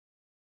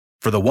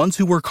For the ones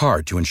who work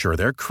hard to ensure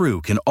their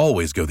crew can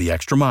always go the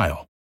extra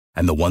mile,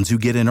 and the ones who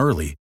get in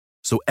early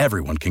so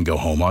everyone can go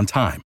home on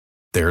time,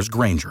 there's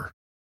Grainger,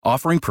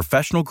 offering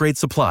professional-grade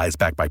supplies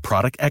backed by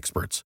product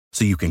experts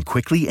so you can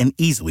quickly and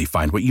easily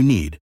find what you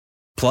need.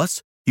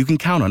 Plus, you can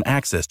count on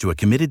access to a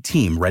committed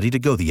team ready to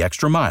go the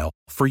extra mile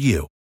for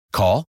you.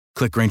 Call,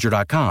 click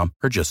Grainger.com,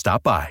 or just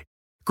stop by.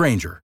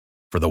 Grainger,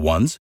 for the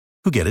ones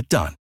who get it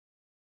done.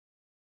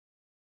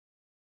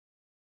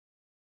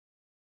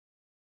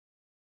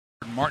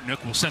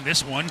 Martinook will send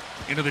this one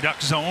into the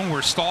Duck zone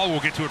where Stahl will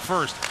get to it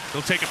first.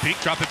 He'll take a peek,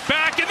 drop it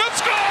back, and they'll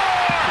score!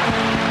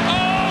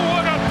 Oh,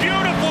 what a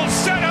beautiful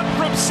setup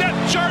from Seth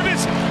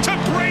Jarvis to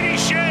Brady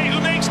Shea, who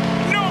makes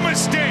no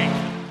mistake.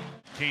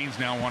 Canes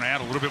now want to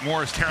add a little bit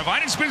more as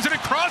Teravainen spins it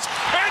across,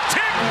 and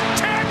tick,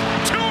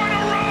 two in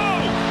a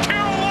row!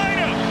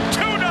 Carolina,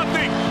 2-0.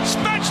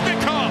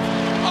 Svechnikov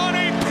on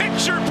a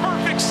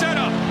picture-perfect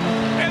setup,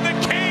 and the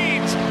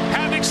Canes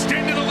have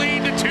extended the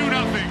lead to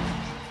 2-0.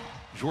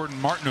 Jordan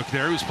Martinook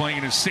there, who's playing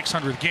in his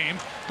 600th game.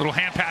 Little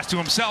hand pass to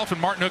himself, and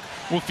Martinook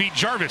will feed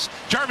Jarvis.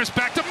 Jarvis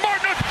back to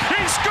Martinook.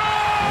 He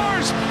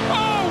scores!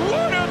 Oh,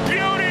 what a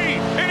beauty!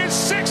 In his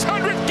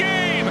 600th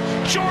game,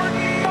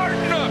 Jordan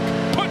Martinook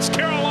puts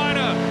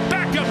Carolina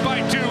back up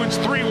by 2. It's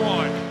 3-1.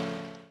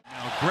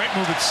 Now, great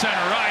move at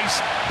center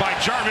ice by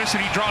Jarvis,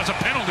 and he draws a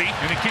penalty.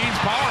 And the Canes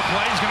power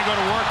play is going to go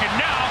to work. And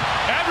now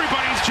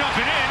everybody's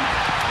jumping in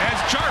as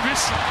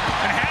Jarvis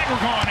and Hag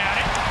are going at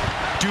it.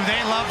 Do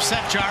they love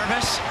Seth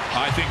Jarvis?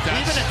 I think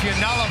that's... Even if you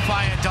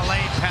nullify a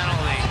delayed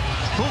penalty,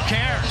 who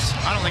cares?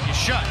 I don't think you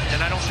should,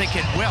 and I don't think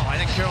it will. I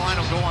think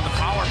Carolina will go on the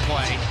power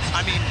play.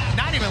 I mean,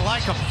 not even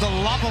like him, the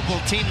lovable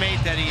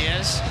teammate that he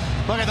is.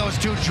 Look at those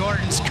two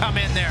Jordans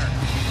come in there.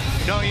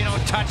 No, you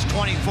don't touch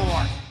 24.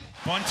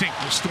 Bunting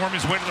will storm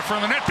his way to the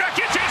front of the net. Back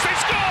in, James, they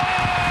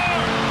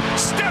score!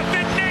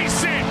 Stefan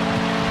Nason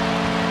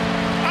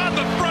on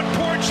the front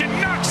porch and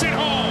knocks it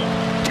home.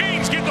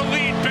 Canes get the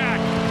lead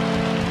back.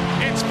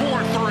 It's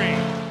 4-3.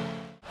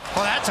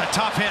 Well, that's a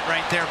tough hit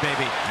right there,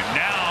 baby. And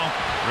now,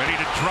 ready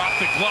to drop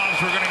the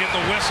gloves. We're going to get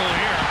the whistle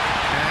here.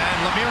 And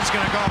Lemieux's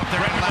going to go.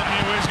 Brendan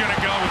Lemieux is going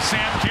to go with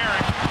Sam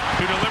Carrick,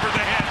 who delivered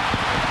the hit.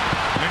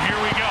 And here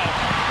we go.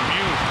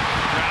 Lemieux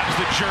grabs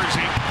the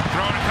jersey,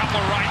 throwing a couple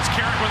of rights.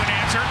 Carrick with an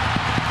answer.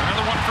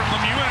 Another one from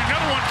Lemieux, and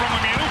another one from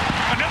Lemieux.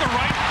 Another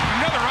right.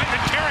 Then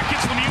Carrick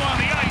gets Lemieux on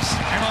the ice,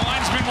 and the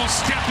linesman will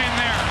step in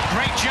there.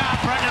 Great job,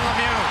 Brendan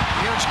Lemieux.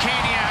 Huge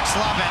Caniacs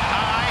love it.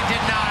 I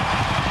did not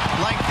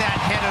like that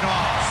hit at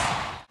all.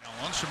 Now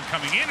Lundstrom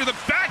coming into the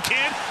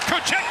backhand.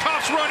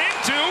 Kochetkov's run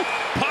into.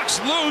 Puck's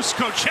loose.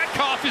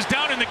 Kochetkov is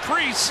down in the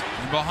crease.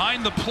 And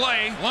behind the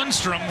play,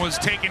 Lundstrom was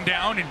taken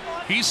down, and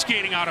he's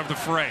skating out of the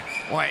fray.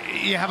 Boy,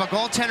 you have a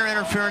goaltender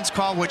interference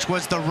call, which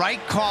was the right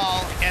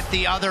call at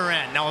the other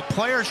end. Now, a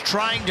player's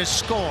trying to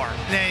score,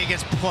 then he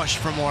gets pushed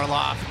from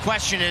Orlov. The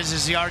question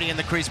is he already in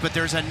the crease? But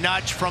there's a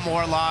nudge from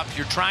Orlov.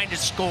 You're trying to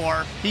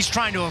score. He's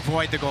trying to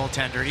avoid the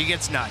goaltender. He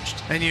gets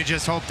nudged. And you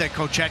just hope that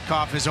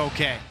Kochetkov is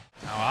okay.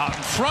 Now out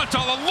in front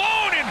all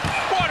alone, and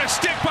what a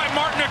stick by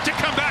Martinook to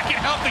come back and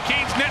help the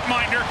Canes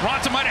netminder.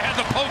 Raanta might have had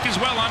the poke as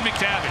well on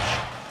McTavish.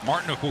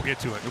 Martinook will get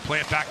to it. He'll play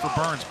it back for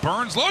Burns.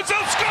 Burns loads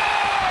up, score!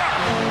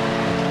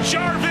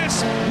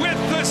 Jarvis with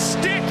the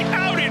stick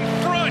out in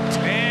front,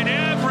 and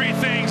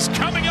everything's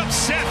coming up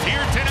Seth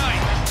here tonight.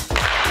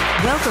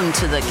 Welcome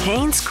to the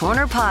Canes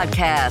Corner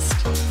Podcast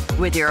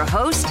with your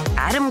host,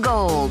 Adam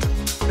Gold.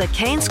 The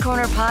Canes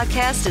Corner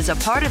Podcast is a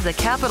part of the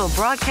Capital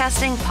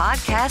Broadcasting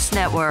Podcast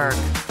Network.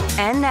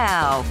 And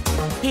now,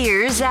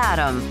 here's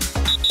Adam.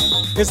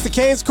 It's the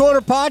Canes Corner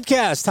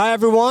Podcast. Hi,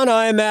 everyone.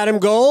 I am Adam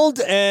Gold,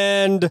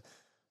 and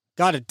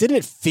God, didn't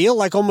it feel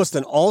like almost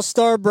an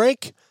all-star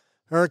break?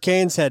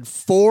 Hurricanes had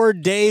 4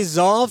 days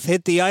off,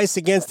 hit the ice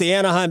against the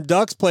Anaheim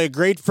Ducks, play a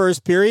great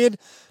first period.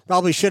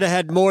 Probably should have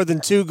had more than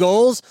 2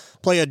 goals.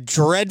 Play a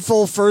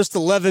dreadful first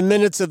 11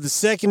 minutes of the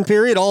second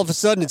period. All of a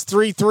sudden, it's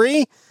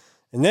 3-3.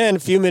 And then a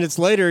few minutes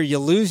later, you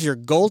lose your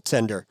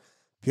goaltender,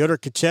 Pyotr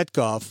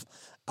Kochetkov.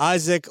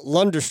 Isaac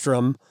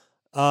Lundstrom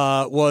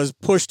was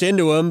pushed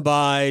into him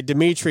by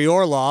Dmitry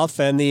Orlov,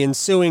 and the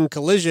ensuing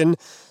collision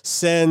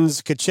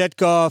sends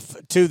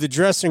Kochetkov to the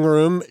dressing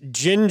room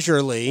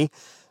gingerly.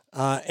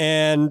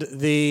 And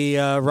the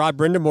Rod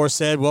Brindamore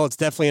said, well, it's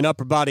definitely an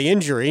upper body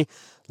injury.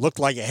 Looked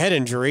like a head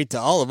injury to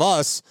all of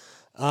us,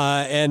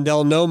 and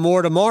they'll know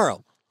more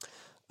tomorrow.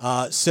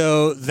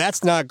 So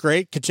that's not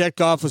great.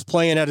 Kochetkov was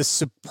playing at a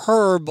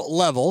superb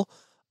level,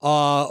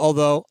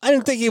 although I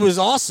didn't think he was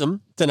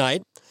awesome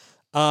tonight.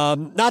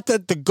 Not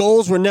that the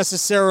goals were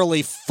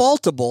necessarily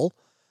faultable,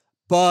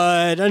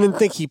 but I didn't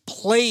think he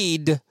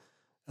played,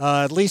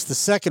 at least the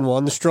second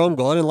one, the Strome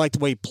goal. I didn't like the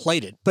way he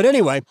played it. But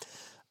anyway,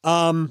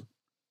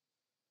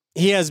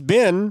 he has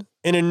been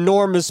an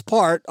enormous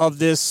part of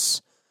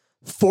this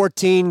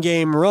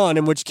 14-game run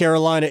in which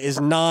Carolina is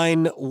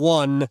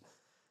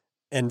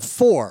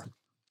 9-1-4.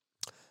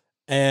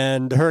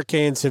 And the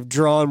Hurricanes have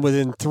drawn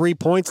within 3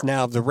 points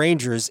now of the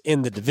Rangers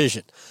in the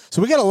division. So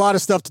we got a lot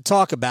of stuff to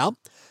talk about.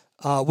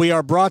 We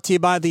are brought to you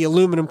by the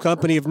Aluminum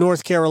Company of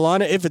North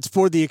Carolina. If it's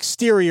for the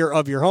exterior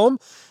of your home,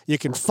 you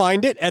can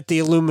find it at the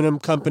Aluminum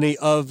Company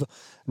of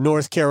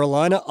North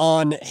Carolina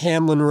on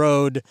Hamlin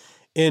Road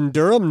in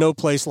Durham. No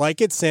place like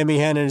it. Sammy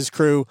Hanna and his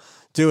crew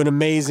do an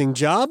amazing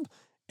job,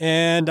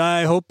 and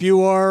I hope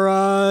you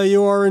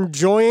are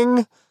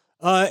enjoying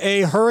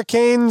a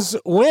Hurricanes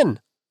win.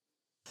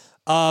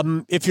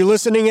 If you're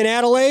listening in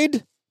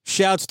Adelaide,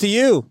 shouts to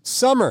you.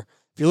 Summer.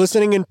 If you're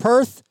listening in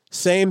Perth,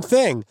 same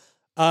thing.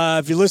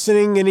 If you're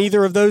listening in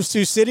either of those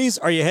two cities,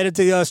 are you headed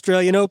to the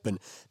Australian Open?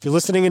 If you're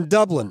listening in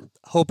Dublin,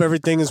 hope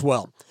everything is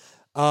well.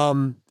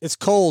 It's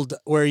cold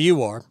where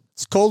you are.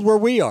 It's cold where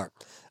we are.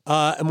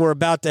 And we're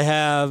about to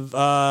have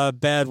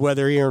bad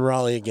weather here in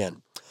Raleigh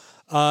again.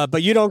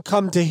 But you don't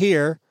come to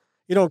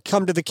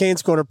the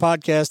Canes Corner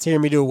podcast to hear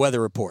me do a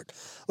weather report.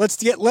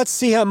 Let's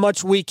see how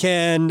much we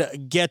can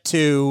get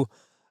to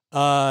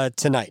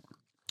tonight.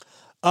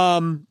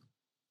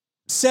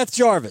 Seth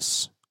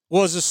Jarvis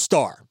was a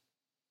star.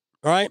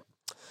 All right.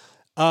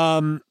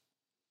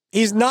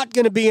 He's not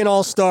going to be an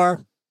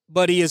all-star,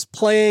 but he is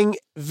playing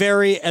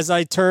very, as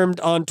I termed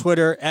on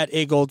Twitter at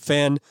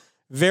 @AGoldFan,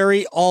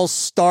 very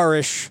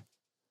all-starish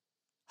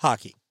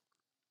hockey.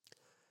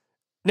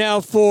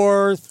 Now,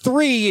 for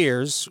 3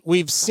 years,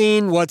 we've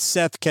seen what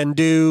Seth can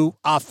do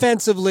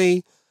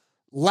offensively.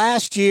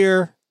 Last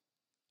year,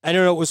 I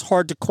don't know, it was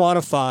hard to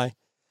quantify.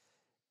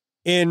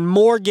 In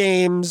more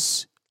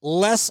games,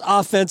 less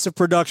offensive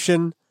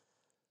production.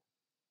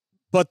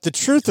 But the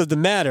truth of the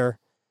matter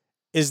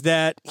is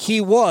that he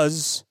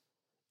was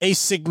a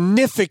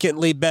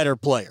significantly better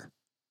player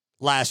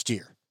last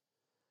year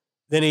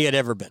than he had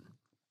ever been.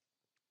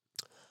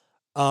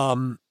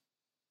 And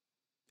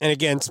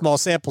again, small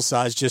sample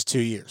size, just 2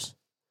 years.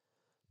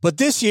 But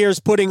this year's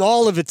putting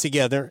all of it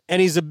together,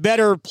 and he's a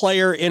better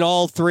player in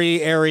all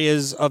three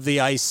areas of the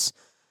ice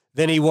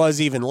than he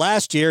was even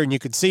last year, and you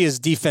could see his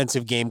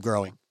defensive game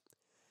growing.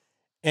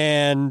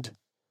 And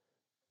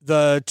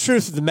the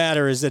truth of the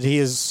matter is that he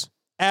is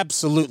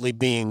absolutely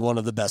being one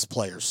of the best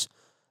players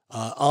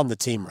on the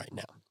team right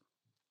now.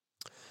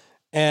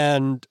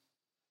 And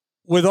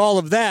with all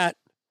of that,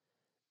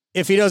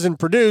 if he doesn't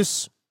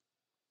produce,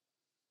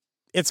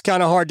 it's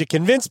kind of hard to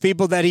convince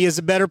people that he is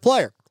a better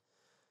player.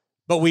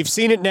 But we've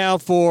seen it now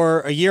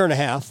for a year and a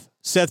half.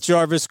 Seth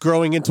Jarvis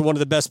growing into one of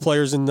the best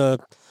players on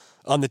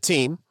the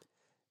team,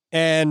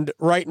 and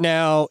right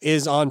now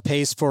is on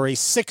pace for a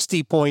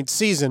 60-point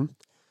season.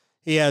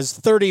 He has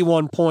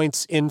 31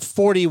 points in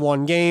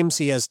 41 games.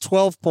 He has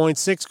 12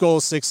 points, 6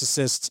 goals, 6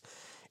 assists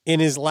in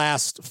his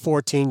last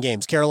 14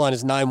 games.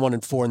 Carolina's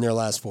 9-1-4 in their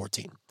last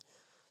 14.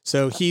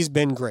 So he's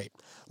been great.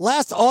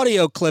 Last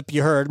audio clip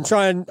you heard, I'm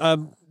trying,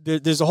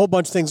 there's a whole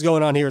bunch of things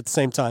going on here at the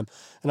same time,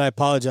 and I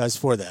apologize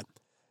for that.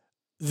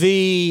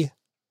 The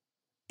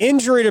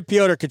injury to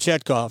Pyotr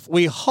Kochetkov,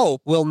 we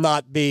hope, will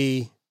not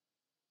be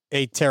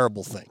a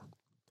terrible thing.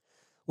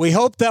 We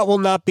hope that will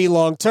not be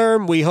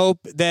long-term. We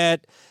hope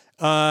that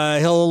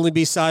he'll only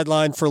be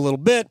sidelined for a little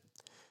bit.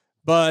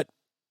 But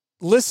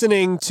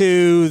listening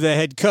to the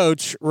head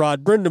coach,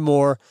 Rod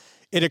Brindamore,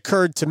 it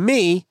occurred to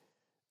me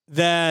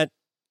that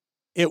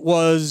he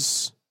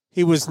was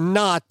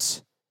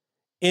not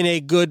in a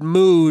good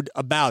mood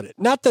about it.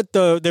 Not that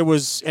there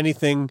was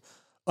anything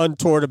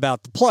untoward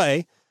about the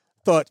play.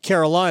 Thought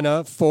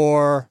Carolina,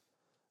 for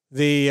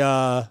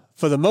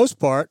the most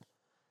part,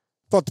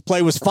 thought the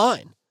play was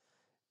fine.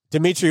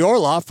 Dmitry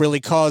Orlov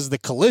really caused the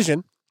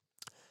collision,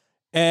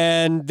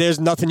 and there's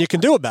nothing you can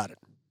do about it.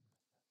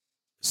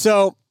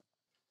 So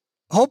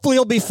hopefully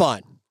he'll be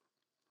fine.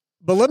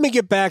 But let me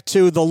get back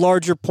to the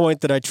larger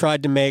point that I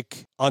tried to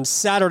make on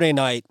Saturday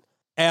night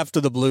after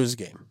the Blues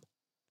game.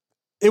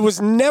 It was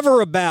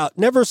never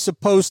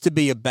supposed to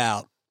be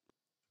about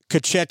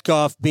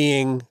Kochetkov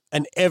being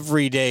an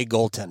everyday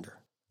goaltender.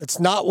 It's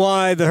not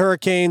why the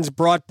Hurricanes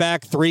brought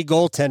back 3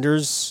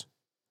 goaltenders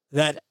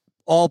that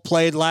all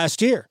played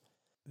last year.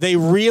 They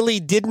really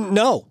didn't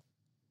know.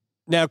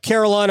 Now,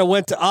 Carolina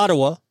went to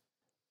Ottawa,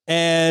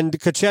 and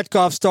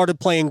Kochetkov started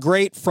playing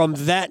great from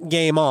that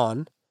game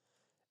on,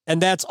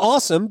 and that's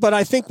awesome, but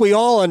I think we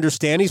all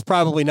understand he's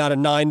probably not a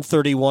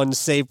 .931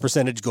 save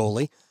percentage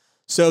goalie,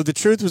 so the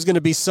truth was going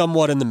to be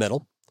somewhat in the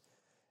middle,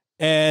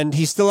 and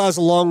he still has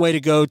a long way to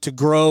go to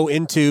grow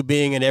into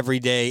being an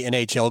everyday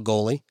NHL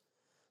goalie.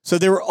 So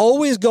they were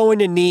always going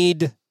to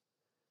need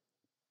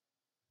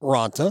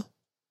Raanta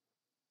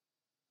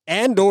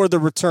and or the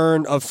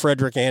return of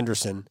Frederik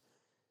Andersen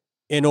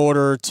in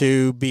order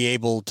to be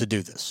able to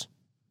do this.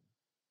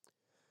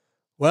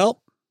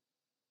 Well,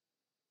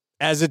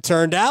 as it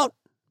turned out,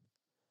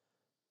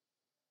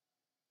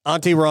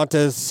 Antti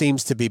Raanta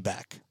seems to be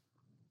back.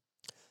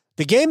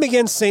 The game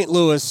against St.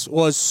 Louis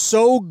was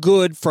so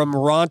good from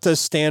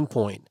Ranta's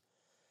standpoint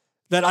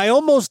that I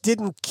almost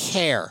didn't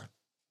care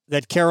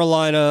that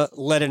Carolina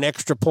let an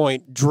extra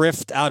point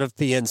drift out of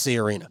PNC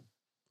Arena.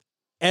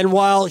 And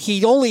while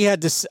he only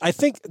had to, I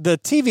think the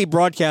TV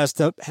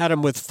broadcast had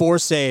him with 4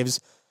 saves.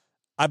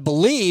 I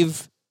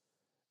believe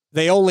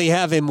they only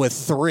have him with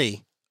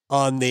 3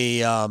 on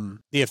the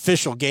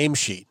official game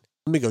sheet.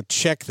 Let me go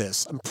check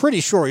this. I'm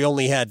pretty sure he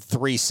only had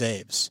 3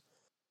 saves.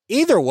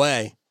 Either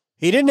way,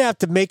 he didn't have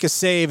to make a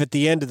save at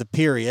the end of the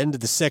period, end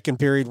of the second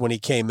period when he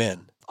came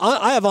in.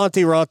 I have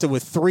Antti Raanta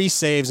with 3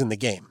 saves in the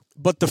game.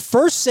 But the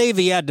first save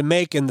he had to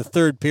make in the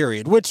third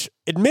period, which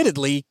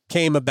admittedly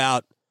came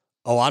about,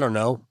 8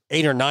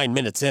 or 9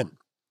 minutes in,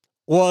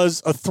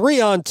 was a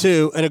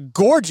 3-on-2 and a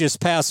gorgeous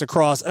pass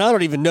across, and I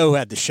don't even know who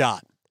had the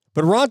shot.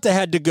 But Raanta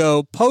had to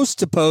go post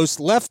to post,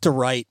 left to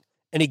right,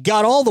 and he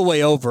got all the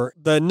way over.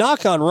 The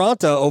knock on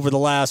Raanta over the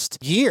last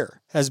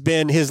year has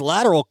been his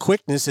lateral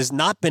quickness has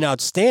not been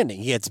outstanding.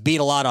 He gets beat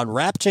a lot on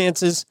wrap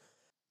chances,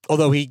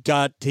 although he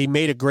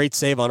made a great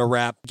save on a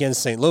wrap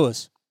against St.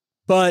 Louis.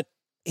 But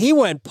he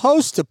went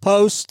post to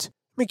post.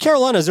 I mean,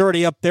 Carolina's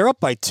already up. They're up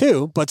by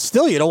 2, but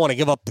still you don't want to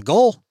give up the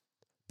goal.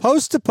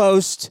 Post to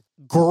post,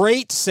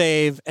 great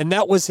save, and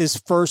that was his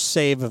first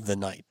save of the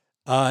night.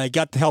 He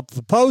got the help of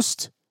the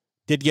post,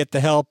 did get the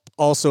help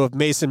also of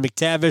Mason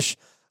McTavish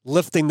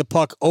lifting the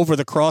puck over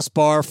the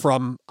crossbar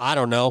from,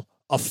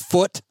 a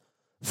foot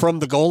from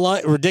the goal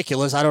line.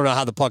 Ridiculous. I don't know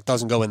how the puck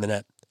doesn't go in the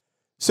net.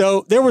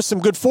 So there was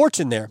some good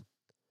fortune there.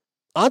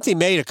 Antti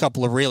made a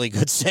couple of really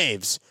good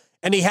saves,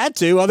 and he had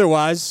to.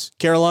 Otherwise,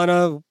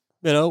 Carolina,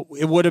 there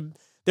would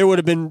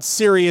have been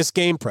serious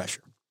game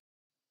pressure.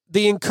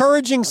 The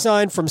encouraging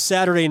sign from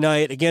Saturday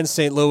night against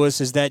St.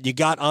 Louis is that you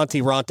got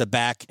Antti Raanta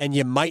back, and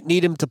you might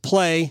need him to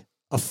play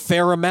a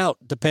fair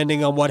amount,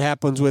 depending on what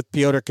happens with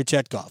Pyotr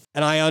Kochetkov.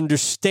 And I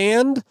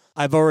understand,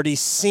 I've already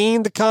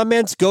seen the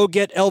comments, go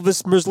get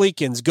Elvis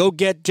Merzlikins, go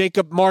get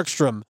Jacob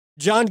Markstrom.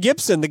 John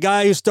Gibson, the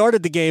guy who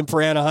started the game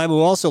for Anaheim, who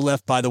also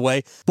left, by the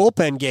way,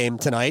 bullpen game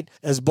tonight,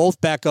 as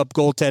both backup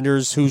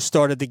goaltenders who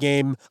started the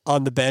game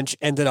on the bench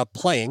ended up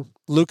playing.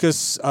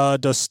 Lucas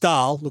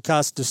Dostal,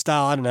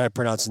 I don't know how to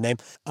pronounce his name,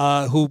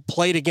 who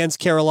played against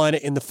Carolina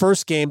in the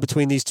first game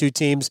between these two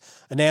teams,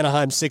 an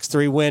Anaheim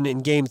 6-3 win in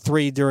Game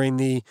 3 during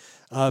the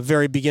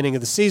very beginning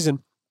of the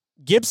season.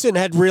 Gibson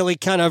had really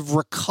kind of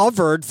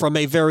recovered from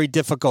a very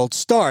difficult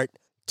start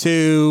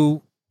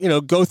to,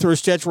 go through a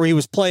stretch where he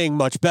was playing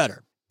much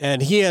better.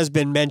 And he has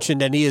been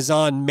mentioned, and he is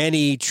on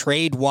many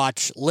trade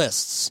watch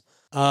lists.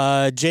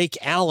 Jake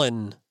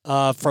Allen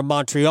from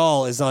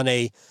Montreal is on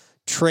a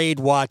trade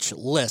watch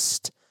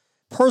list.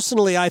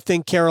 Personally, I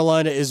think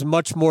Carolina is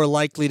much more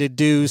likely to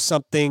do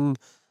something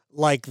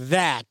like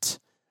that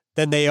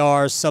than they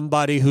are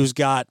somebody who's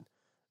got,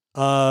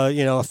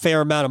 a fair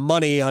amount of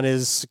money on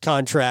his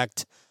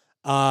contract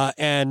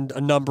and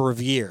a number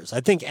of years.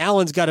 I think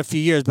Allen's got a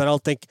few years, but I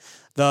don't think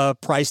the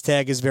price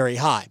tag is very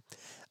high.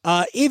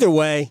 Either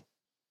way,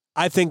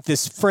 I think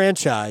this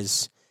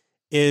franchise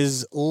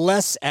is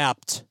less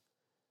apt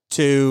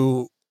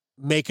to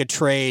make a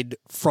trade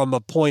from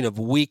a point of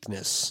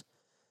weakness.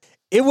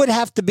 It would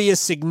have to be a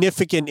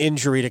significant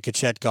injury to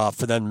Kochetkov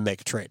for them to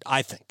make a trade,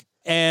 I think.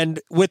 And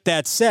with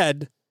that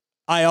said,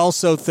 I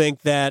also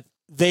think that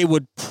they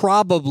would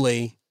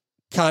probably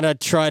kind of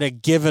try to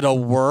give it a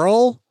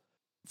whirl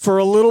for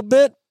a little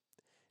bit.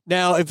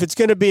 Now, if it's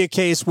going to be a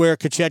case where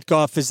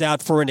Kochetkov is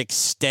out for an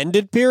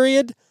extended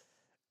period,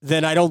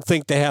 then I don't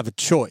think they have a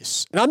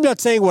choice. And I'm not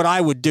saying what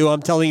I would do.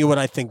 I'm telling you what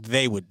I think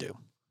they would do.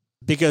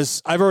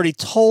 Because I've already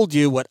told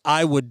you what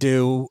I would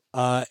do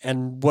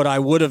and what I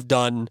would have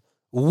done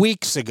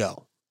weeks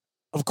ago.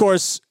 Of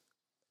course,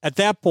 at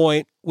that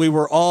point, we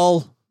were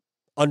all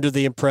under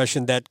the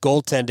impression that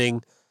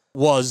goaltending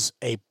was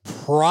a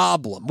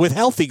problem with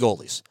healthy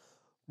goalies.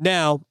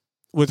 Now,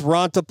 with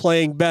Raanta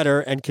playing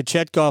better and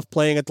Kochetkov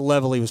playing at the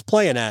level he was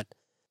playing at,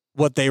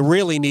 what they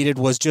really needed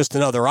was just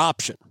another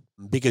option,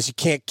 because you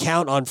can't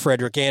count on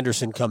Frederik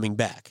Andersen coming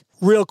back.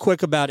 Real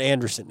quick about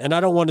Andersen, and I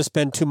don't want to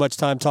spend too much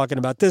time talking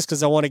about this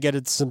because I want to get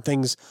into some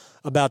things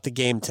about the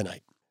game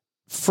tonight.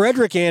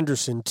 Frederik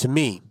Andersen, to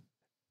me,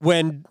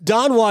 when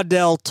Don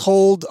Waddell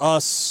told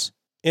us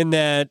in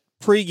that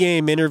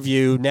pregame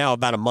interview now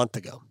about a month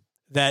ago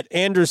that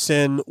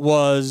Andersen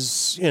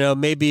was,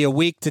 maybe a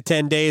week to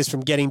 10 days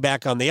from getting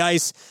back on the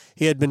ice,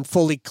 he had been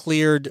fully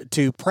cleared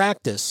to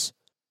practice.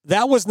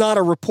 That was not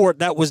a report.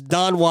 That was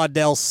Don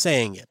Waddell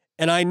saying it.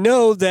 And I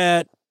know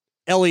that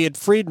Elliot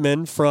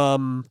Friedman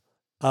from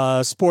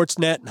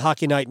Sportsnet and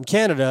Hockey Night in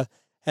Canada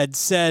had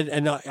said,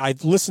 and I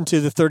listened to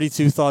the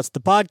 32 Thoughts, the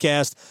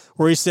podcast,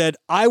 where he said,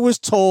 I was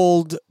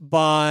told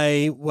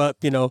by,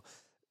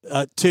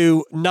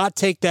 to not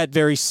take that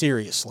very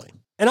seriously.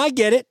 And I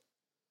get it.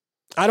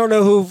 I don't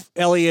know who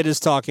Elliot is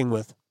talking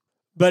with.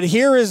 But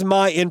here is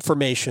my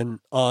information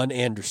on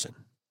Andersen.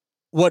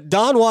 What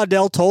Don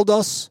Waddell told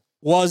us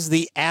was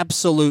the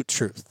absolute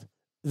truth,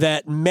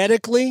 that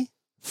medically,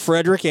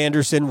 Frederik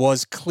Andersen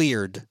was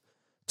cleared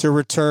to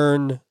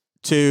return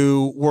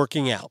to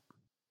working out.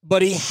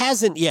 But he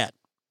hasn't yet.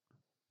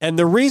 And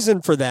the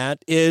reason for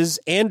that is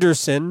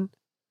Andersen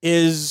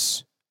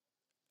is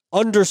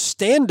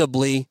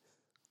understandably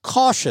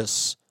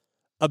cautious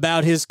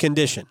about his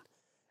condition.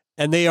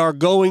 And they are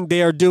doing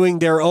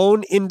their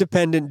own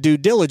independent due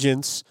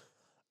diligence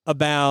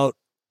about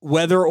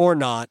whether or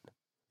not,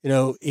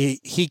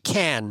 he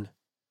can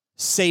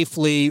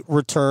safely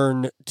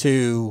return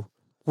to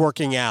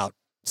working out,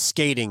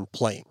 skating,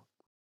 playing.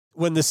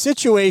 when the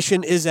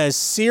situation is as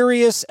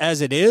serious as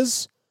it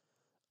is,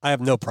 I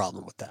have no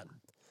problem with that.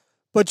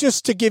 But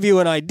just to give you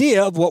an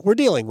idea of what we're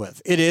dealing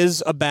with, it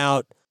is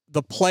about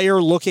the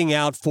player looking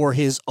out for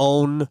his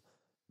own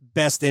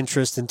best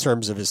interest in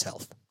terms of his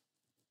health.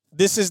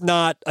 This is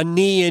not a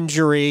knee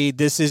injury.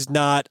 This is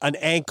not an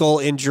ankle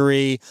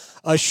injury,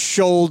 a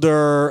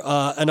shoulder,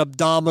 an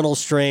abdominal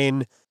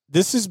strain.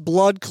 This is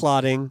blood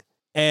clotting,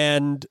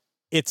 and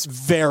it's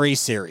very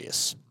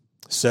serious.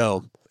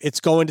 So it's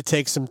going to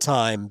take some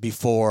time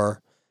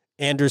before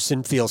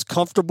Anderson feels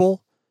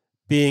comfortable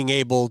being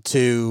able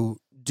to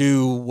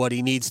do what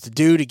he needs to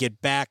do to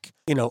get back,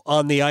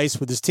 on the ice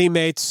with his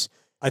teammates.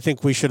 I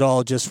think we should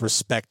all just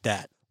respect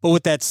that. But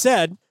with that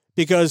said,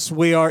 because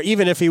we are,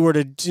 even if he were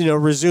to,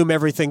 resume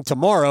everything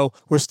tomorrow,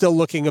 we're still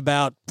looking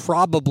about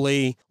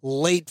probably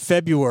late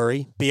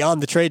February,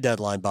 beyond the trade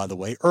deadline, by the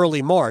way,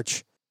 early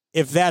March.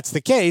 If that's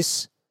the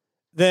case,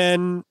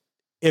 then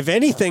if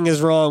anything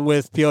is wrong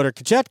with Pyotr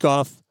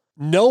Kochetkov,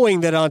 knowing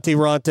that Antti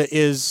Raanta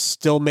is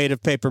still made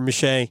of paper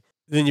mache,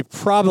 then you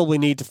probably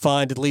need to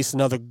find at least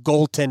another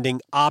goaltending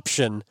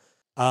option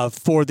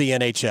for the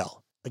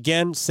NHL.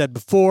 Again, said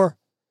before,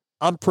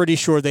 I'm pretty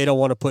sure they don't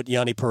want to put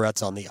Yanni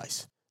Peretz on the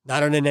ice.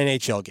 Not in an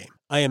NHL game.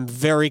 I am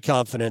very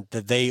confident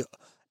that they,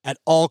 at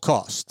all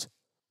costs,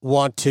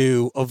 want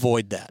to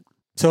avoid that.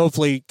 So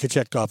hopefully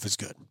Kochetkov is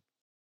good.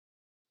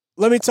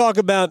 Let me talk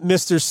about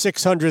Mr.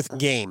 600th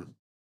game.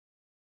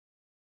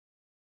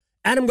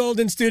 Adam Gold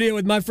in studio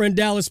with my friend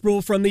Dallas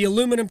Brule from the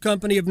Aluminum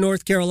Company of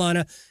North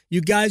Carolina. You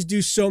guys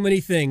do so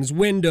many things: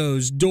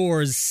 windows,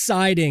 doors,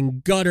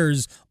 siding,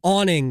 gutters,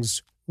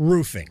 awnings,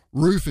 roofing.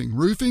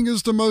 Roofing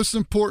is the most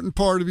important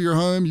part of your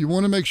home. You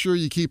want to make sure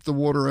you keep the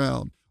water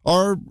out.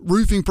 Our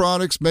roofing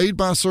products made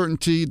by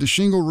Certainty, the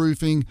shingle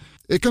roofing,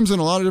 it comes in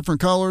a lot of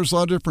different colors, a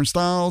lot of different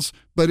styles,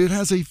 but it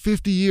has a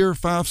 50-year,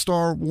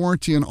 5-star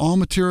warranty on all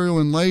material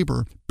and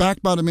labor,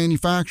 backed by the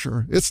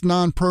manufacturer. It's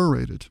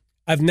non-prorated.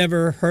 I've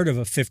never heard of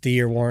a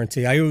 50-year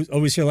warranty. I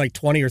always hear like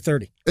 20 or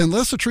 30.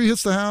 Unless a tree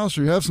hits the house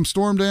or you have some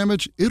storm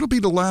damage, it'll be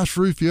the last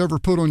roof you ever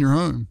put on your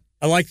home.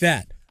 I like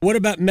that. What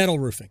about metal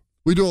roofing?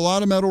 We do a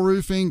lot of metal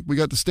roofing. We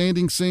got the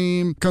standing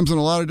seam, comes in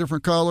a lot of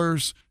different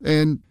colors,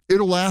 and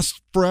it'll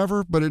last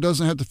forever, but it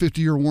doesn't have the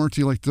 50-year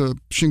warranty like the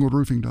shingled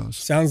roofing does.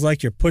 Sounds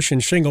like you're pushing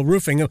shingle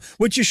roofing,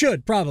 which you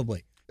should,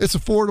 probably. It's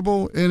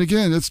affordable, and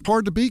again, it's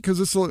hard to beat because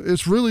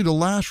it's really the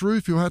last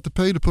roof you'll have to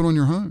pay to put on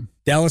your home.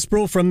 Dallas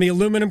Brule from the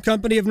Aluminum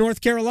Company of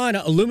North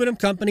Carolina,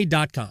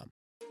 aluminumcompany.com.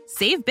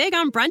 Save big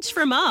on brunch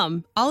for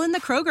mom, all in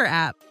the Kroger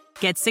app.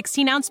 Get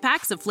 16-ounce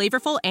packs of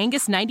flavorful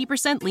Angus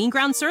 90% lean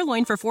ground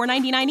sirloin for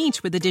 $4.99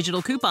 each with a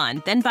digital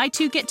coupon. Then buy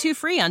 2, get 2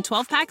 free on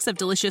 12 packs of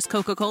delicious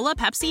Coca-Cola,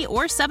 Pepsi,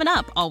 or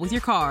 7-Up, all with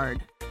your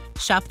card.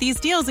 Shop these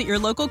deals at your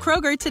local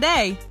Kroger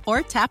today,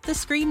 or tap the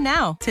screen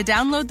now to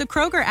download the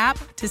Kroger app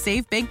to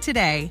save big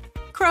today.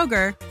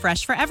 Kroger,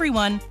 fresh for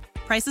everyone.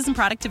 Prices and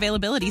product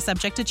availability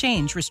subject to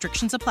change.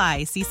 Restrictions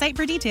apply. See site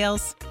for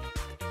details.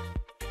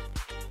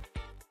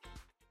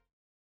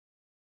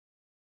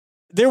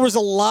 There was a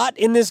lot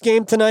in this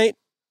game tonight,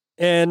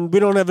 and we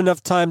don't have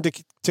enough time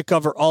to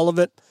cover all of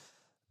it.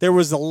 There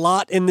was a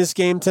lot in this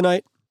game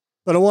tonight,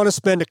 but I want to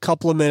spend a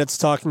couple of minutes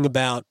talking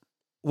about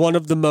one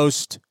of the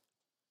most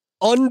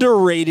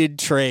underrated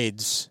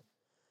trades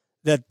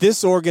that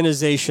this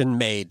organization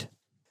made.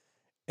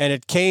 And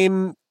it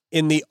came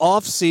in the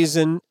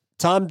offseason.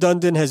 Tom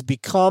Dundon has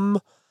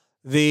become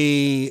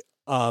the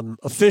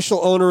official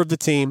owner of the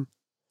team,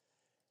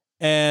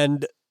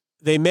 and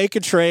they make a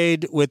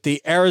trade with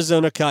the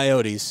Arizona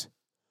Coyotes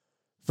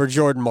for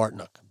Jordan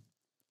Martinook.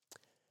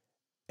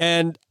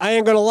 And I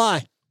ain't going to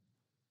lie.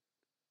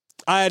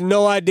 I had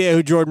no idea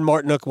who Jordan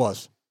Martinook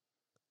was.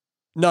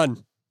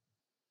 None.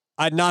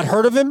 I'd not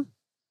heard of him.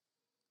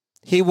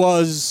 He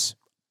was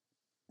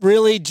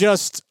really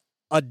just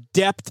a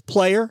depth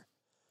player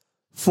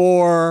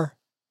for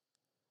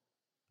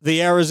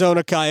the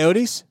Arizona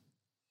Coyotes.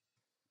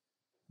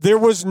 There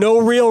was no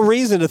real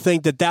reason to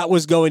think that that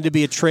was going to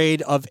be a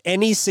trade of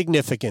any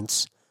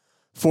significance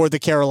for the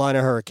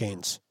Carolina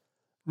Hurricanes.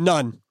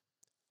 None.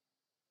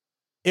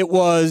 It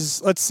was,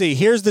 let's see,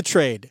 here's the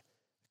trade.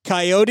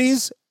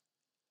 Coyotes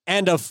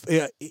and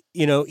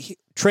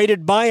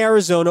traded by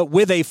Arizona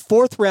with a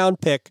 4th-round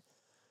pick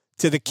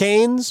to the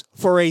Canes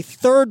for a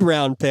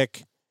 3rd-round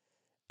pick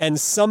and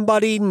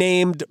somebody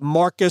named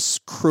Marcus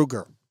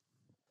Kruger.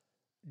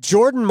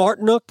 Jordan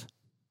Martinook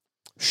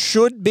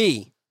should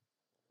be,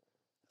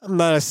 I'm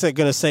not going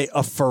to say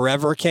a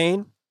forever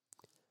Cane,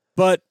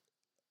 but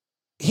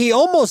he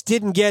almost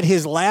didn't get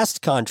his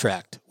last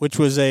contract, which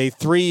was a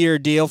 3-year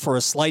deal for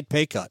a slight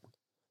pay cut.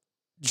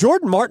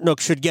 Jordan Martinook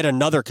should get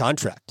another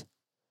contract.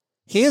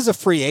 He is a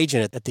free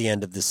agent at the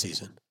end of this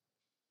season.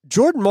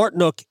 Jordan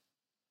Martinook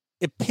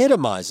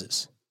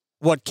epitomizes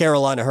what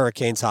Carolina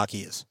Hurricanes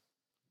hockey is.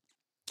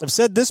 I've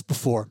said this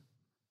before.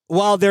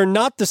 While they're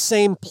not the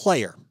same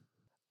player,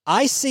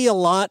 I see a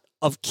lot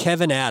of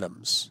Kevin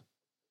Adams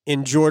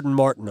in Jordan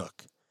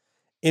Martinook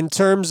in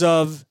terms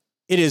of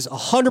it is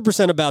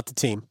 100% about the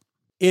team.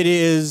 It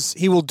is,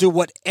 he will do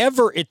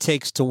whatever it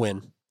takes to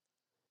win.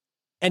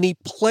 And he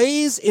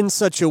plays in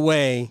such a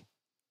way,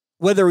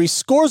 whether he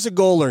scores a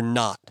goal or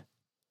not,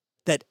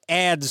 that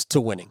adds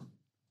to winning.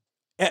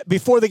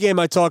 Before the game,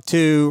 I talked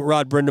to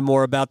Rod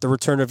Brindamore about the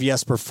return of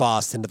Jesper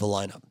Fast into the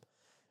lineup.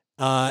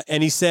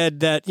 And he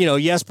said that,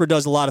 Jesper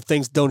does a lot of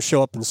things, don't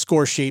show up in the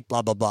score sheet,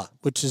 blah, blah, blah,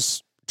 which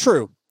is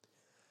true.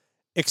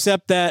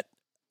 Except that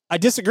I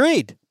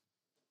disagreed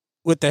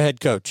with the head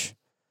coach.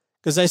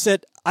 Because I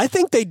said, I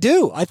think they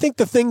do. I think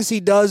the things he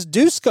does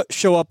do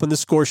show up in the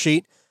score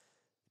sheet,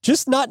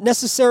 just not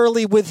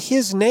necessarily with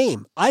his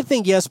name. I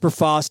think Jesper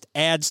Fast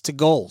adds to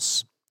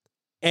goals.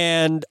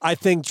 And I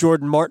think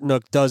Jordan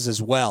Martinook does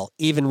as well,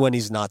 even when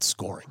he's not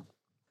scoring.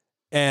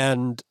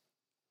 And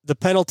the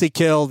penalty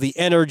kill, the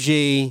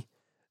energy,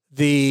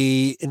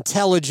 the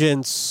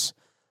intelligence,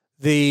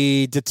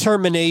 the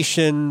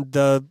determination,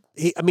 the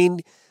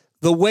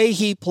way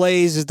he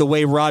plays is the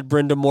way Rod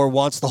Brindamore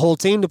wants the whole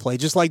team to play,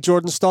 just like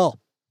Jordan Staal.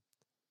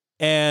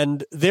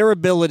 And their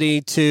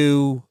ability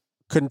to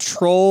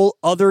control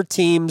other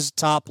teams'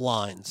 top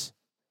lines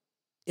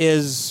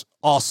is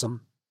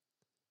awesome.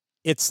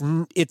 It's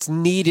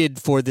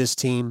needed for this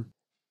team.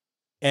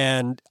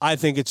 And I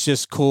think it's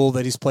just cool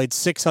that he's played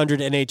 600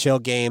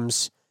 NHL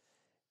games.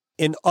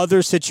 In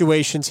other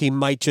situations, he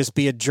might just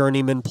be a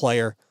journeyman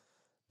player,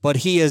 but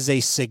he is a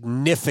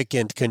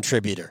significant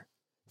contributor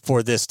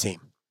for this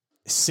team.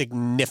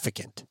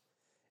 Significant.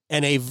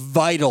 And a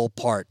vital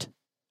part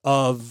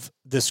of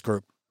this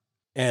group.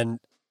 And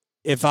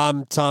if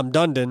I'm Tom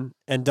Dundon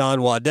and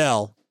Don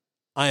Waddell,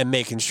 I am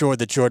making sure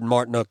that Jordan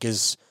Martinook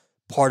is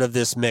part of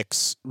this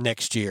mix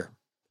next year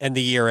and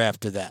the year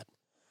after that.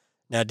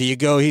 Now, do you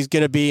go, he's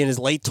going to be in his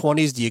late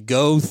 20s. Do you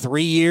go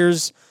 3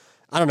 years?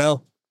 I don't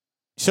know.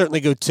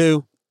 Certainly go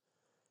 2.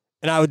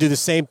 And I would do the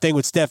same thing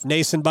with Steph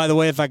Nason, by the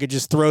way, if I could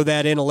just throw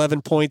that in.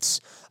 11 points,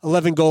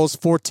 11 goals,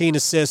 14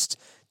 assists,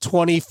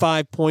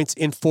 25 points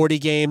in 40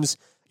 games.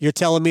 You're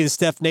telling me that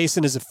Steph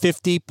Nason is a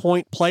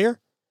 50-point player?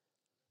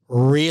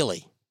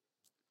 Really?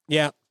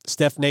 Yeah,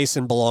 Steph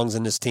Nason belongs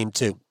in this team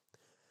too.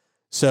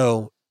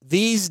 So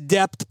these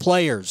depth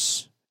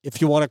players, if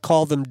you want to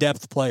call them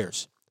depth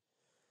players,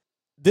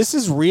 this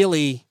is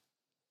really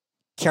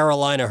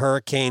Carolina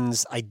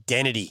Hurricanes'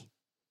 identity.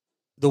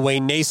 The way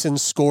Nason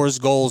scores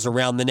goals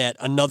around the net,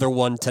 another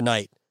one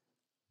tonight,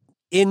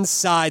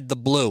 inside the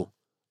blue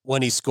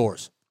when he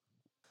scores.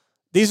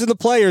 These are the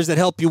players that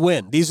help you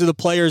win. These are the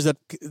players that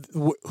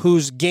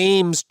whose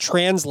games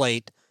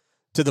translate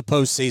to the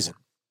postseason.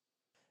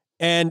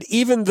 And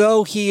even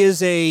though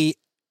he's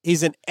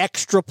an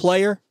extra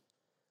player,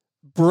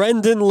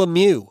 Brendan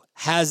Lemieux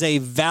has a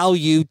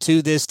value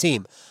to this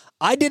team.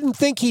 I didn't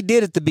think he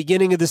did at the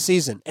beginning of the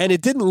season, and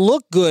it didn't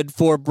look good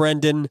for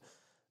Brendan,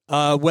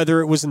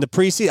 whether it was in the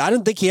preseason. I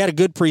didn't think he had a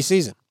good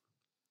preseason.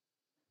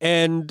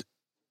 And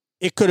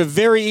it could have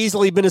very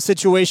easily been a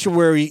situation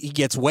where he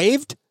gets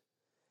waived,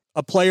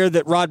 a player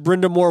that Rod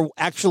Brindamore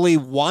actually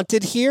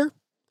wanted here,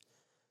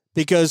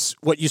 because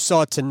what you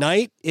saw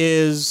tonight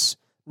is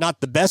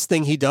not the best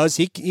thing he does.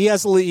 He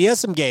has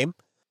some game,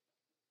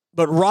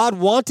 but Rod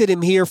wanted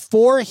him here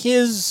for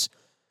his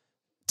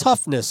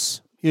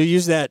toughness. You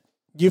use that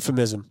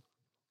euphemism.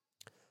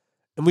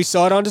 And we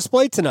saw it on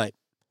display tonight.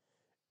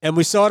 And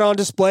we saw it on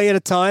display at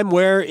a time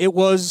where it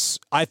was,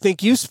 I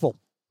think, useful.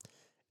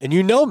 And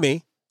you know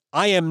me,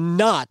 I am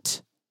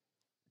not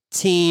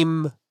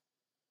team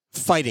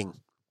fighting.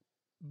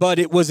 But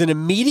it was an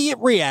immediate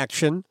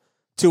reaction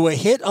to a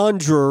hit on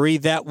Drury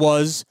that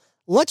was,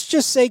 let's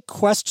just say,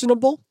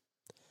 questionable.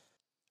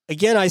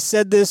 Again, I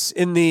said this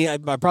I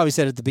probably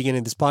said it at the beginning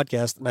of this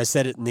podcast, and I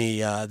said it in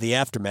the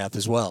aftermath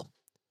as well.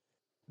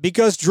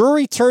 Because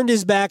Drury turned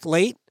his back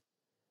late,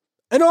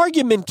 an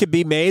argument could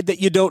be made that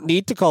you don't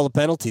need to call a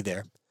penalty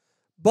there.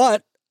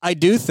 But I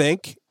do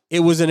think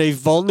it was in a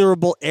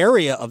vulnerable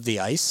area of the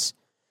ice,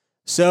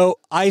 so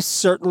I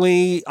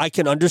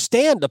can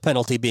understand a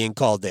penalty being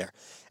called there.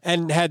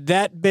 And had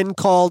that been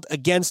called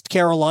against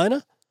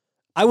Carolina,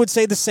 I would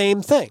say the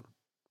same thing.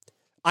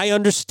 I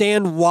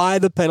understand why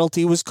the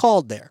penalty was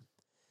called there.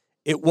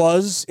 It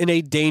was in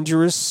a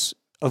dangerous,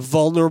 a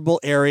vulnerable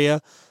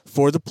area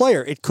for the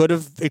player. It could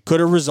have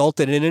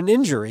resulted in an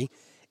injury,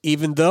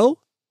 even though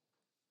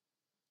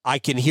I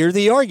can hear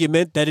the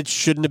argument that it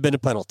shouldn't have been a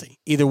penalty.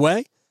 Either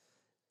way,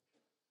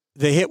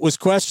 the hit was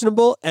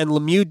questionable, and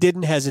Lemieux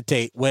didn't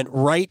hesitate. Went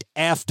right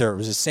after.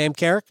 Was it Sam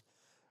Carrick?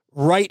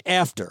 Right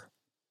after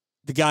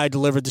the guy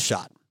delivered the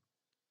shot.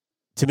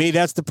 To me,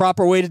 that's the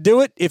proper way to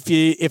do it if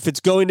it's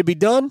going to be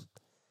done.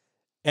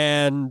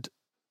 And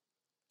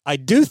I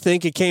do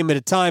think it came at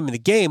a time in the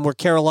game where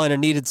Carolina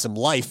needed some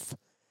life,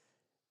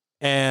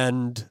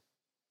 and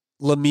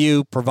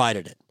Lemieux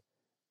provided it.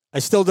 I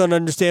still don't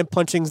understand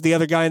punching the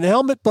other guy in the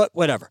helmet, but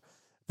whatever.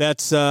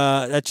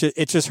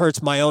 It just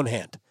hurts my own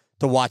hand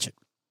to watch it.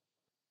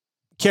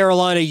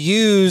 Carolina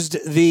used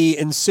the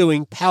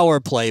ensuing power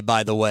play,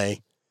 by the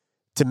way,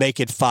 to make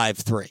it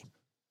 5-3.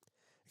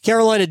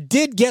 Carolina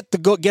did get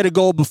a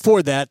goal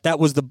before that. That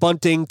was the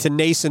bunting to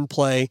Nason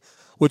play,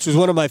 which was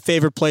one of my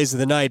favorite plays of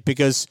the night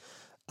because,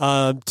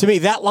 to me,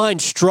 that line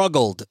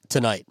struggled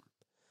tonight.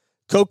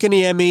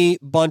 Kokeniemi,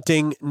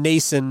 Bunting,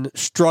 Nason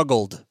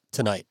struggled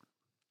tonight.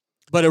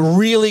 But a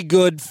really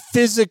good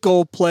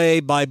physical play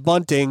by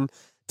Bunting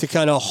to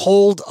kind of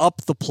hold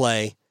up the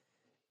play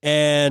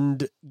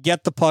and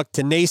get the puck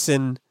to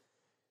Nason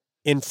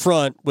in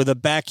front with a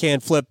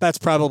backhand flip. That's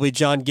probably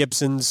John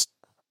Gibson's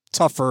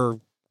tougher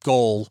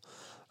goal.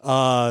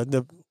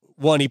 The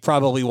one he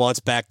probably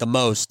wants back the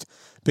most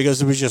because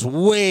there was just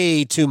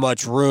way too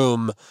much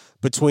room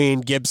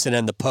between Gibson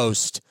and the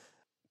post,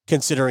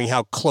 considering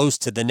how close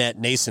to the net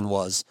Nason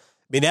was.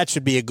 I mean, that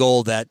should be a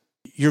goal that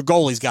your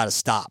goalie's got to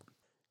stop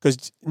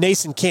because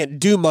Nason can't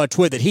do much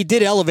with it. He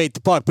did elevate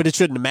the puck, but it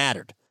shouldn't have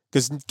mattered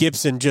because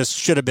Gibson just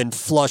should have been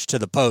flush to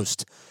the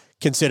post,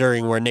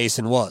 considering where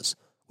Nason was.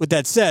 With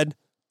that said,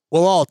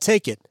 we'll all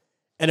take it.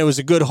 And it was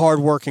a good,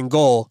 hard-working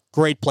goal.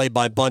 Great play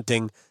by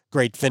Bunting.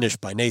 Great finish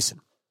by Nason.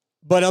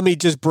 But let me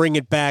just bring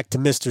it back to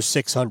Mr.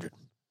 600.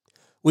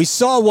 We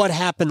saw what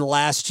happened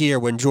last year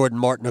when Jordan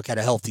Martinook had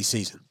a healthy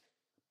season.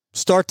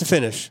 Start to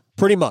finish,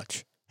 pretty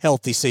much,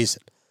 healthy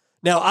season.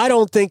 Now, I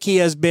don't think he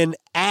has been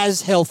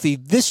as healthy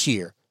this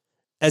year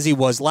as he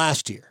was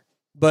last year.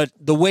 But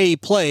the way he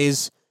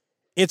plays,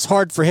 it's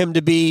hard for him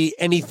to be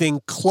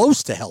anything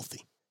close to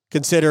healthy,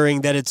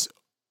 considering that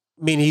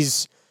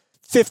he's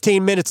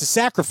 15 minutes of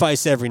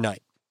sacrifice every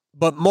night.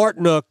 But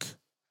Martinook,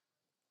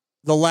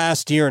 the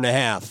last year and a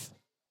half,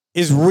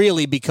 is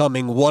really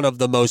becoming one of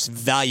the most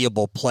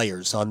valuable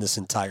players on this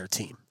entire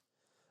team.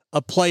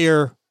 A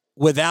player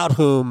without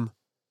whom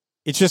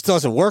it just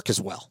doesn't work as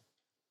well.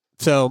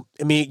 So,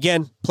 I mean,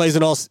 again,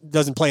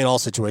 doesn't play in all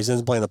situations,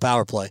 doesn't play in the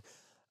power play,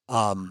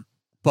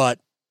 but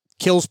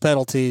kills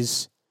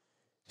penalties,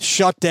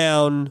 shut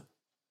down,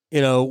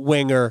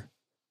 winger.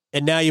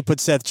 And now you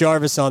put Seth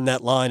Jarvis on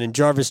that line, and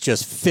Jarvis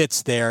just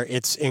fits there.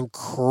 It's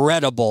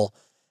incredible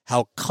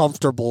how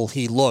comfortable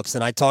he looks.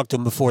 And I talked to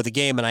him before the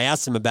game, and I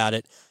asked him about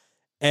it.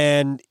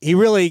 And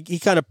he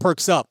kind of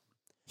perks up.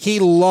 He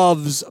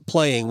loves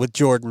playing with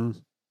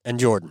Jordan and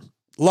Jordan.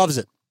 Loves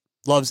it.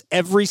 Loves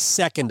every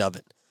second of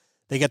it.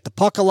 They get the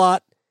puck a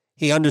lot.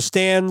 He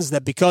understands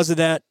that because of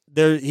that,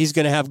 he's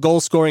going to have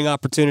goal-scoring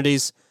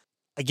opportunities.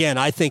 Again,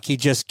 I think he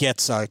just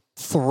gets a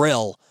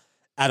thrill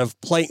out of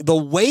playing. The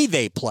way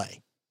they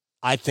play,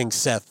 I think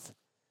Seth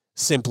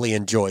simply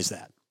enjoys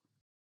that.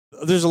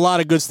 There's a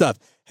lot of good stuff.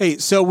 Hey,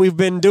 so we've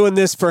been doing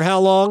this for how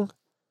long?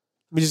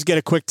 Let me just get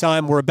a quick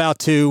time. We're about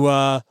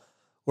to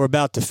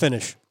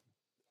finish.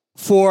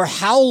 For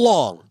how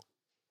long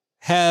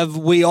have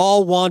we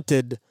all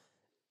wanted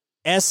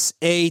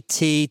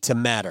SAT to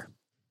matter?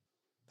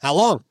 How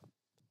long?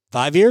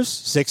 5 years?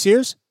 6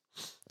 years?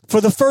 For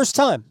the first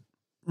time.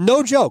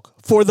 No joke.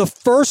 For the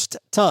first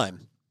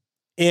time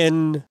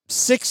in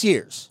 6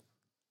 years,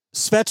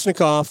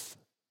 Svechnikov,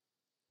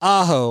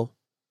 Aho,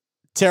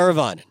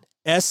 Teravainen,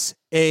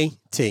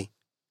 SAT,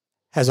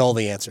 has all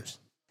the answers.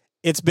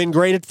 It's been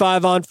great at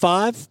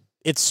 5-on-5.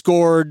 It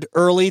scored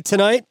early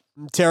tonight.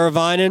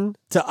 Teravainen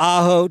to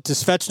Aho to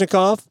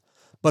Svechnikov.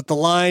 But the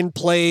line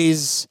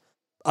plays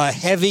a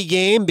heavy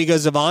game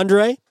because of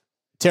Andrei.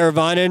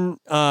 Teravainen,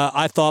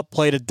 I thought,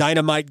 played a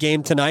dynamite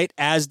game tonight,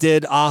 as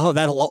did Aho.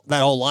 That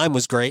whole line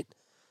was great.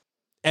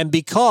 And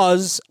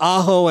because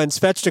Aho and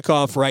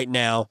Svechnikov right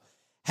now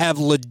have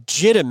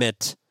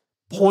legitimate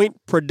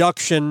point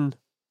production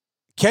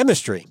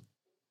chemistry,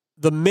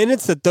 the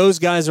minutes that those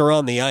guys are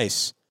on the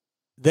ice,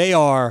 they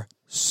are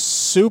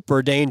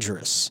super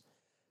dangerous.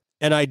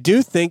 And I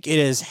do think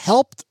it has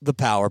helped the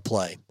power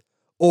play,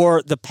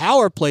 or the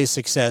power play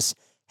success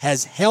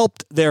has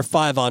helped their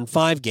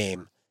 5-on-5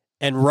 game.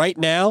 And right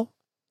now,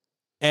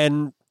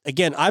 and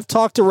again, I've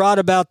talked to Rod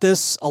about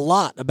this a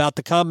lot, about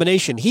the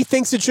combination. He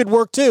thinks it should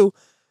work too,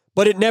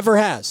 but it never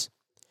has.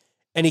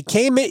 And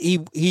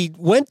he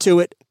went to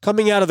it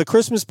coming out of the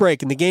Christmas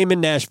break in the game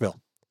in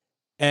Nashville.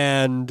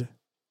 And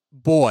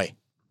boy,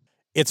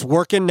 it's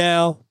working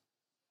now.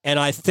 And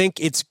I think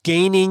it's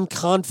gaining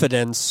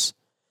confidence.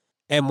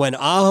 And when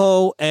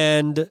Aho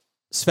and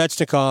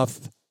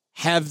Svechnikov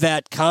have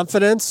that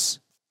confidence,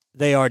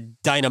 they are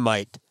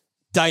dynamite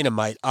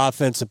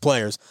offensive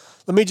players.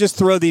 Let me just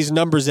throw these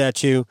numbers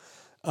at you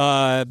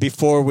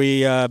before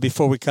we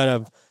kind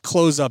of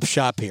close up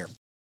shop here.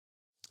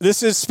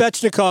 This is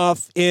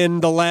Svechnikov in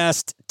the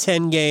last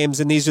 10 games,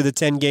 and these are the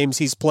 10 games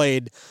he's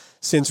played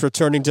since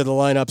returning to the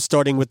lineup,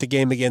 starting with the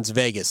game against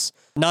Vegas.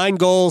 9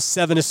 goals,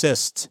 7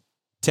 assists,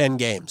 10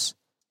 games.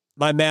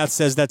 My math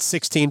says that's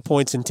 16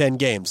 points in 10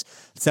 games.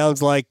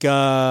 Sounds like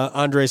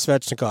Andrei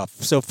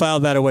Svechnikov. So file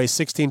that away,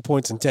 16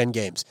 points in 10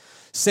 games.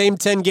 Same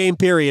 10-game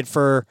period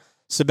for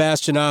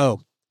Sebastian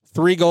Aho.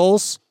 3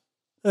 goals,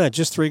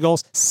 just 3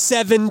 goals,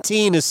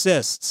 17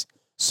 assists.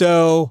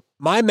 So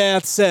my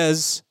math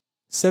says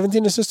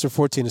 17 assists or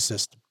 14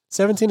 assists?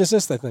 17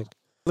 assists, I think.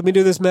 Let me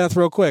do this math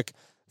real quick.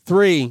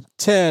 3,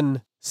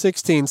 10,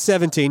 16,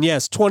 17.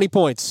 Yes, 20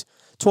 points.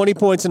 20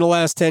 points in the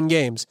last 10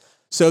 games.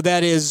 So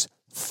that is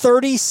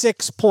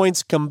 36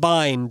 points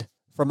combined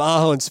from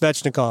Aho and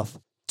Svechnikov.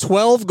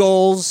 12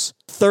 goals,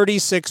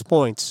 36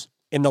 points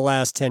in the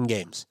last 10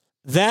 games.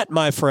 That,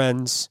 my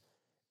friends,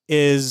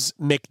 is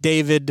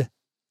McDavid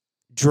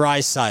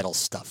Draisaitl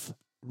stuff.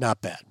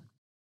 Not bad.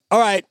 All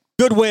right,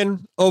 good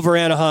win over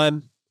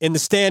Anaheim. In the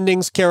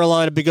standings,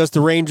 Carolina, because the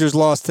Rangers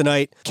lost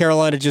tonight,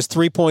 Carolina just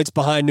 3 points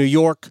behind New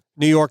York.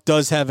 New York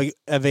does have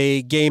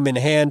a game in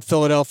hand.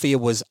 Philadelphia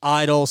was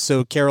idle,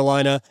 so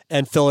Carolina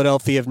and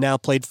Philadelphia have now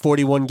played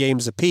 41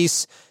 games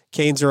apiece.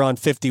 Canes are on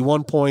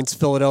 51 points.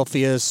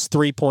 Philadelphia's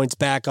 3 points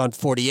back on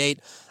 48.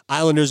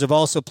 Islanders have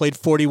also played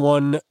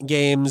 41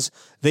 games.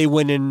 They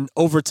win in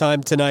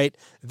overtime tonight.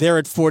 They're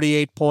at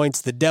 48 points.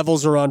 The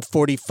Devils are on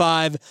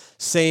 45.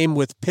 Same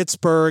with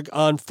Pittsburgh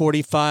on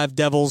 45.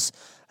 Devils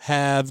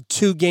have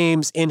 2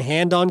 games in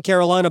hand on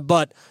Carolina,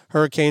 but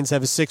Hurricanes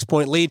have a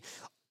 6-point lead.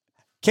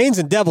 Canes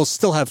and Devils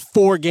still have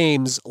 4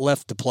 games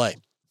left to play.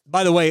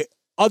 By the way,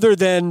 other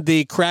than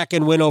the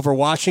Kraken win over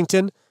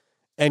Washington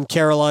and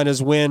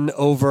Carolina's win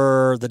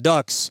over the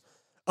Ducks,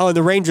 and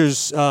the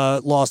Rangers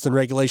lost in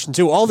regulation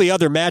too, all the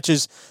other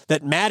matches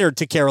that mattered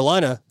to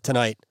Carolina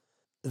tonight,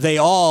 they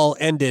all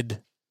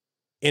ended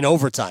in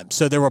overtime.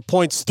 So there were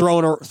points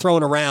thrown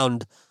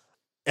around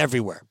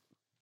everywhere.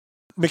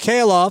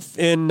 Mikhailov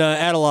in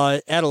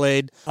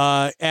Adelaide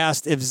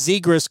asked if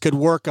Zegras could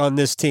work on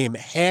this team.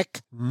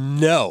 Heck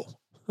no.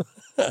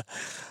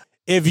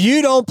 If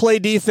you don't play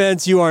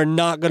defense, you are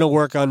not going to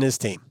work on this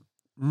team.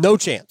 No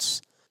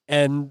chance.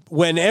 And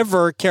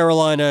whenever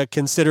Carolina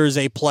considers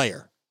a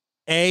player,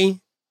 A,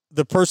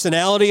 the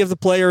personality of the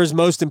player is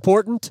most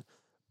important,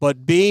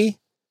 but B,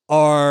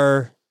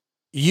 are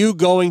you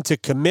going to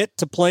commit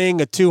to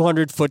playing a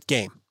 200-foot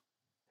game?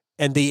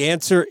 And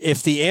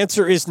if the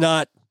answer is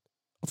not,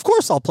 of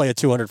course I'll play a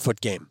 200-foot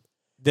game,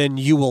 then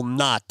you will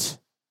not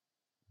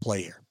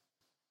play here.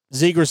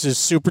 Zegras is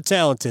super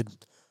talented,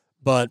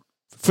 but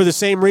for the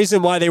same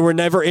reason why they were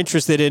never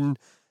interested in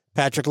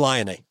Patrick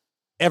Laine,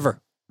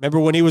 ever. Remember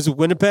when he was with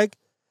Winnipeg?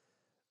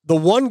 The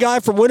one guy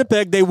from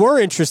Winnipeg they were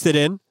interested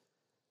in,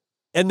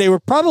 and they were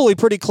probably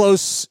pretty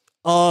close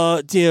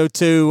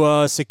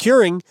to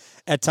securing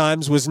at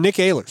times, was Nick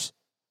Ehlers.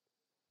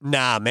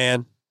 Nah,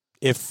 man.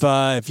 If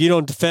you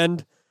don't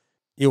defend,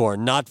 you are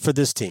not for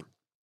this team.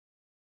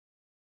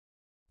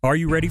 Are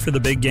you ready for the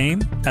big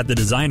game? At The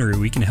Designery,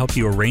 we can help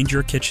you arrange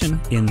your kitchen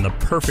in the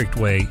perfect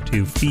way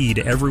to feed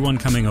everyone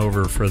coming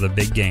over for the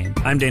big game.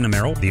 I'm Dana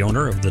Merrill, the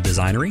owner of The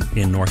Designery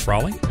in North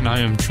Raleigh. And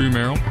I am True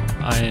Merrill.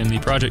 I am the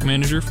project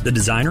manager. The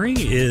Designery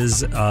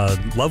is a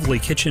lovely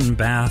kitchen,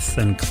 bath,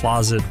 and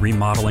closet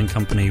remodeling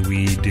company.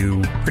 We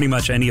do pretty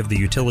much any of the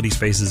utility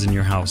spaces in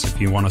your house.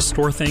 If you want to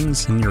store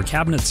things in your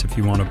cabinets, if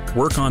you want to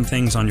work on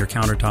things on your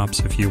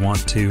countertops, if you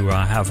want to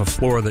have a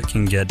floor that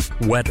can get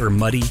wet or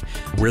muddy,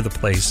 we're the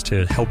place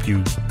to help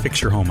you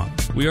fix your home up.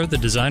 We are the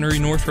Designery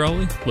North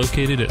Raleigh,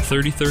 located at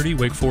 3030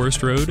 Wake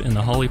Forest Road in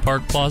the Holly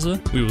Park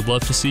Plaza. We would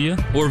love to see you,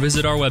 or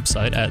visit our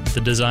website at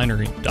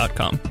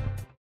thedesignery.com.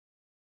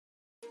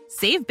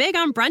 Save big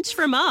on brunch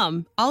for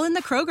mom, all in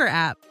the Kroger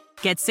app.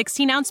 Get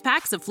 16-ounce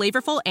packs of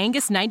flavorful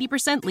Angus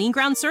 90% lean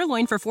ground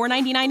sirloin for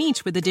 $4.99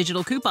 each with a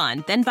digital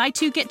coupon. Then buy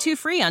 2, get 2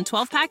 free on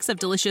 12 packs of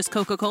delicious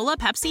Coca-Cola,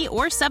 Pepsi,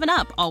 or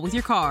 7-Up, all with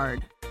your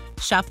card.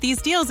 Shop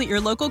these deals at your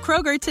local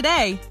Kroger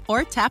today,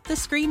 or tap the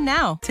screen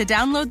now to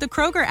download the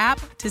Kroger app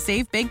to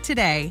save big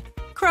today.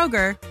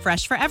 Kroger,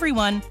 fresh for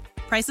everyone.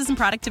 Prices and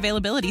product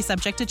availability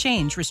subject to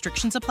change.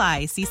 Restrictions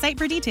apply. See site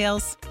for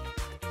details.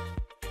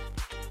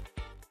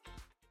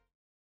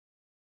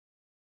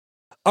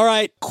 All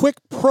right, quick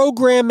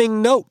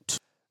programming note.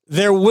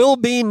 There will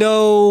be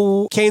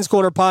no Canes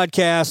Corner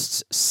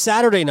podcasts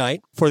Saturday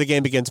night for the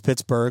game against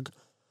Pittsburgh,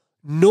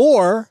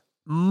 nor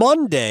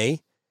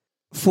Monday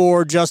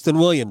for Justin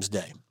Williams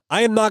Day.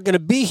 I am not going to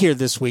be here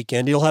this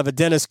weekend. You'll have a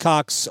Dennis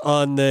Cox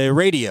on the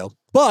radio.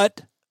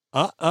 But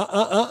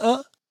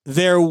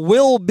there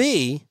will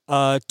be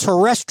a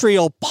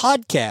terrestrial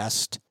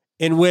podcast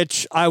in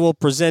which I will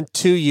present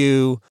to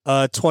you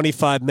a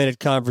 25-minute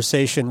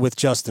conversation with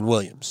Justin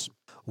Williams.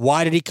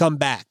 Why did he come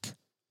back?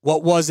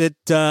 What was it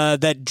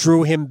that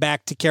drew him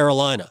back to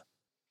Carolina?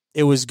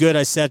 It was good.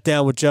 I sat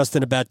down with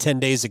Justin about 10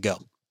 days ago,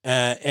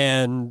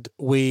 and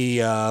we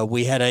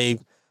had a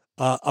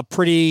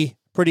pretty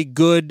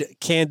good,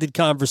 candid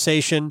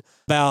conversation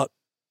about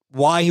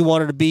why he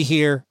wanted to be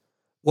here,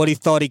 what he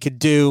thought he could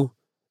do,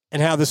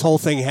 and how this whole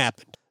thing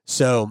happened.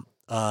 So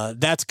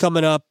that's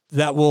coming up.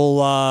 That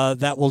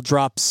will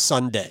drop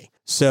Sunday.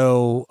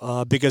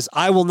 So because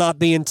I will not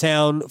be in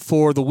town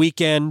for the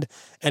weekend,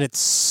 and it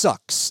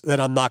sucks that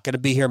I'm not going to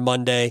be here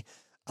Monday,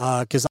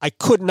 because I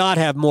could not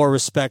have more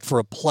respect for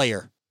a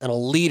player and a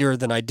leader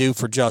than I do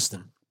for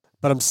Justin.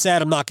 But I'm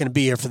sad I'm not going to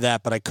be here for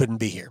that, but I couldn't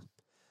be here.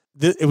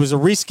 It was a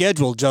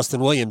rescheduled Justin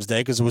Williams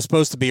Day because it was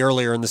supposed to be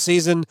earlier in the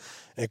season.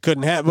 It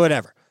couldn't happen,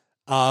 whatever.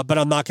 But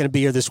I'm not going to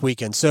be here this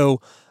weekend. So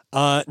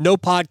no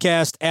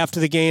podcast after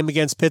the game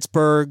against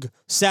Pittsburgh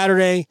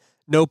Saturday.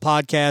 No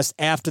podcast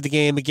after the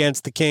game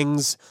against the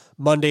Kings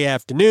Monday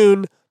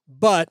afternoon.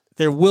 But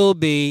there will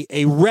be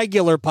a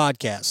regular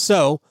podcast.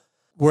 So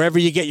wherever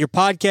you get your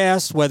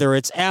podcasts, whether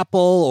it's Apple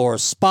or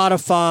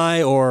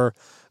Spotify or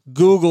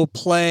Google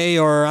Play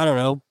or, I don't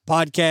know,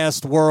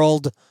 Podcast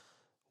World,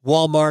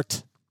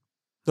 Walmart,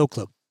 no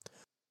clue.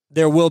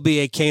 there will be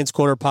a Canes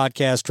Corner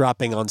podcast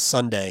dropping on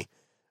Sunday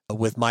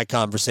with my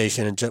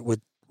conversation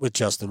with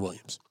Justin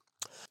Williams.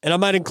 And I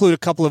might include a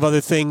couple of other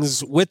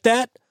things with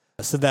that,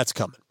 so that's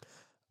coming.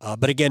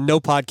 But again, no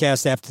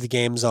podcast after the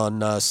games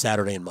on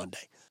Saturday and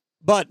Monday.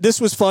 But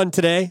this was fun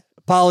today.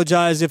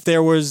 Apologize if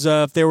there were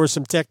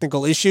some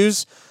technical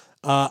issues.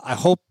 I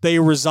hope they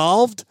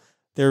resolved.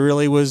 There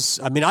really was.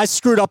 I mean, I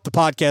screwed up the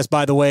podcast,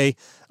 by the way,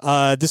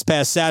 this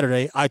past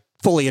Saturday. I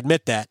fully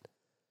admit that.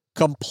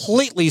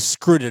 Completely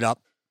screwed it up.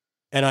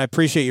 And I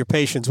appreciate your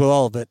patience with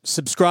all of it.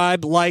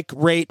 Subscribe, like,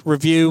 rate,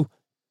 review,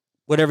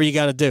 whatever you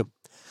got to do.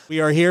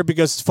 We are here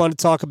because it's fun to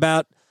talk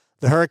about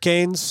the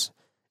Hurricanes.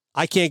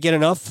 I can't get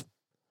enough.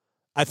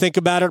 I think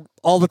about it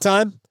all the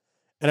time,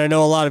 and I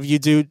know a lot of you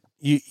do.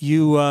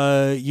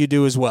 You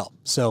do as well.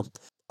 So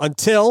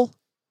until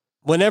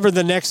whenever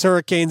the next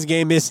Hurricanes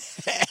game is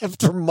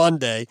after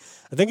Monday,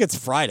 I think it's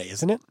Friday,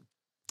 isn't it?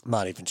 I'm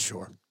not even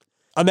sure.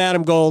 I'm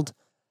Adam Gold.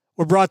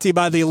 We're brought to you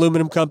by the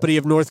Aluminum Company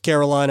of North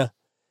Carolina.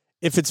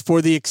 If it's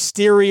for the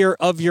exterior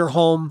of your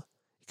home,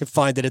 you can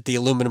find it at the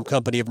Aluminum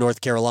Company of North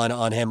Carolina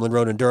on Hamlin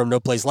Road in Durham. No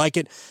place like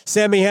it.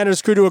 Sammy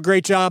Hanna's crew do a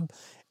great job,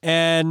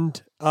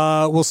 and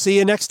we'll see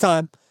you next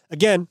time.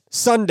 Again,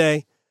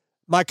 Sunday,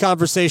 my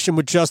conversation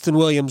with Justin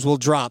Williams will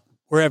drop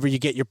wherever you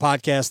get your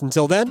podcast.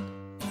 Until then,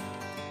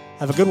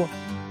 have a good one.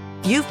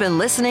 You've been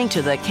listening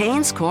to the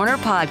Canes Corner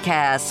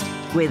Podcast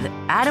with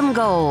Adam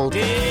Gold.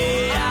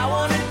 Hey, I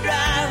want to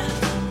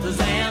drive the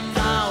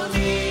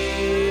Zamboni.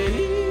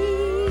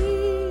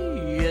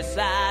 Yes,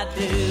 I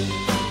do.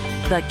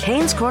 The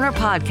Canes Corner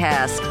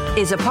Podcast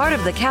is a part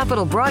of the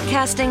Capital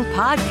Broadcasting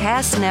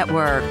Podcast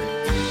Network.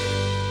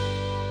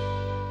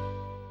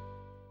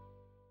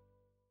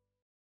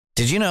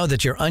 Did you know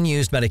that your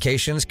unused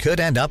medications could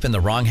end up in the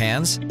wrong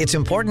hands? It's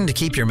important to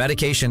keep your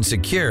medication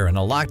secure in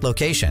a locked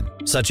location,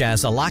 such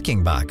as a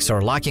locking box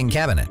or locking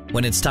cabinet.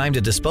 When it's time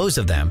to dispose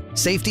of them,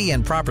 safety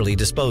and properly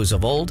dispose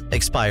of old,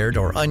 expired,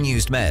 or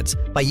unused meds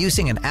by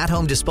using an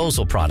at-home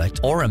disposal product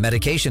or a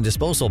medication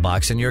disposal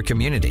box in your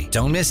community.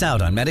 Don't miss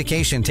out on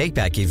medication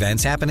take-back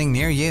events happening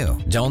near you.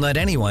 Don't let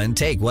anyone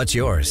take what's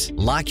yours.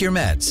 Lock your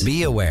meds.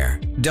 Be aware.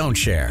 Don't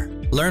share.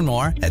 Learn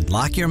more at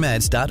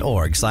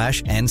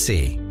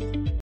lockyourmeds.org/NC.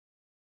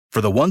 For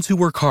the ones who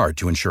work hard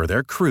to ensure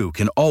their crew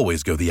can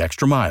always go the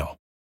extra mile,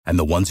 and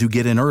the ones who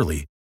get in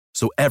early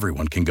so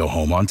everyone can go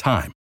home on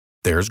time,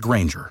 there's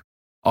Grainger,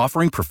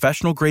 offering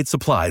professional-grade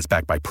supplies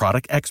backed by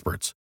product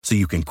experts so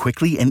you can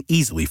quickly and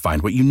easily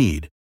find what you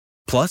need.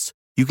 Plus,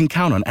 you can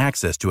count on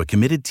access to a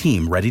committed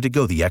team ready to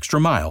go the extra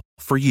mile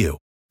for you.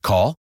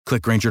 Call,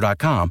 click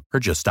Grainger.com,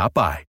 or just stop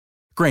by.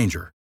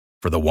 Grainger,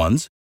 for the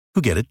ones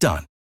who get it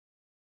done.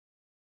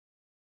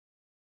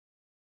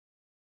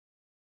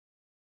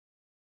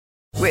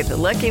 With the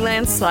Lucky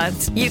Land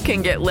Slots, you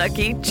can get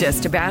lucky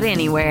just about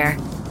anywhere.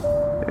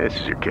 This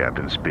is your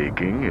captain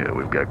speaking.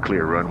 We've got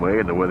clear runway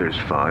and the weather's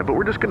fine, but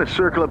we're just going to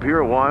circle up here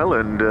a while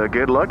and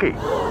get lucky.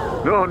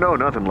 No,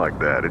 nothing like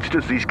that. It's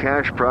just these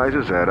cash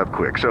prizes add up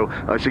quick. So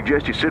I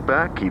suggest you sit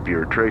back, keep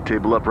your tray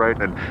table upright,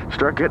 and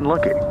start getting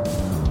lucky.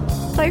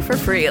 Play for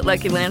free at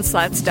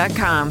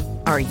LuckyLandSlots.com.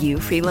 Are you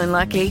feeling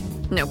lucky?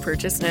 No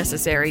purchase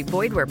necessary.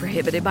 Void where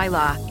prohibited by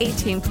law.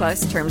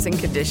 18+ terms and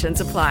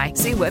conditions apply.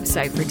 See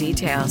website for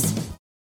details.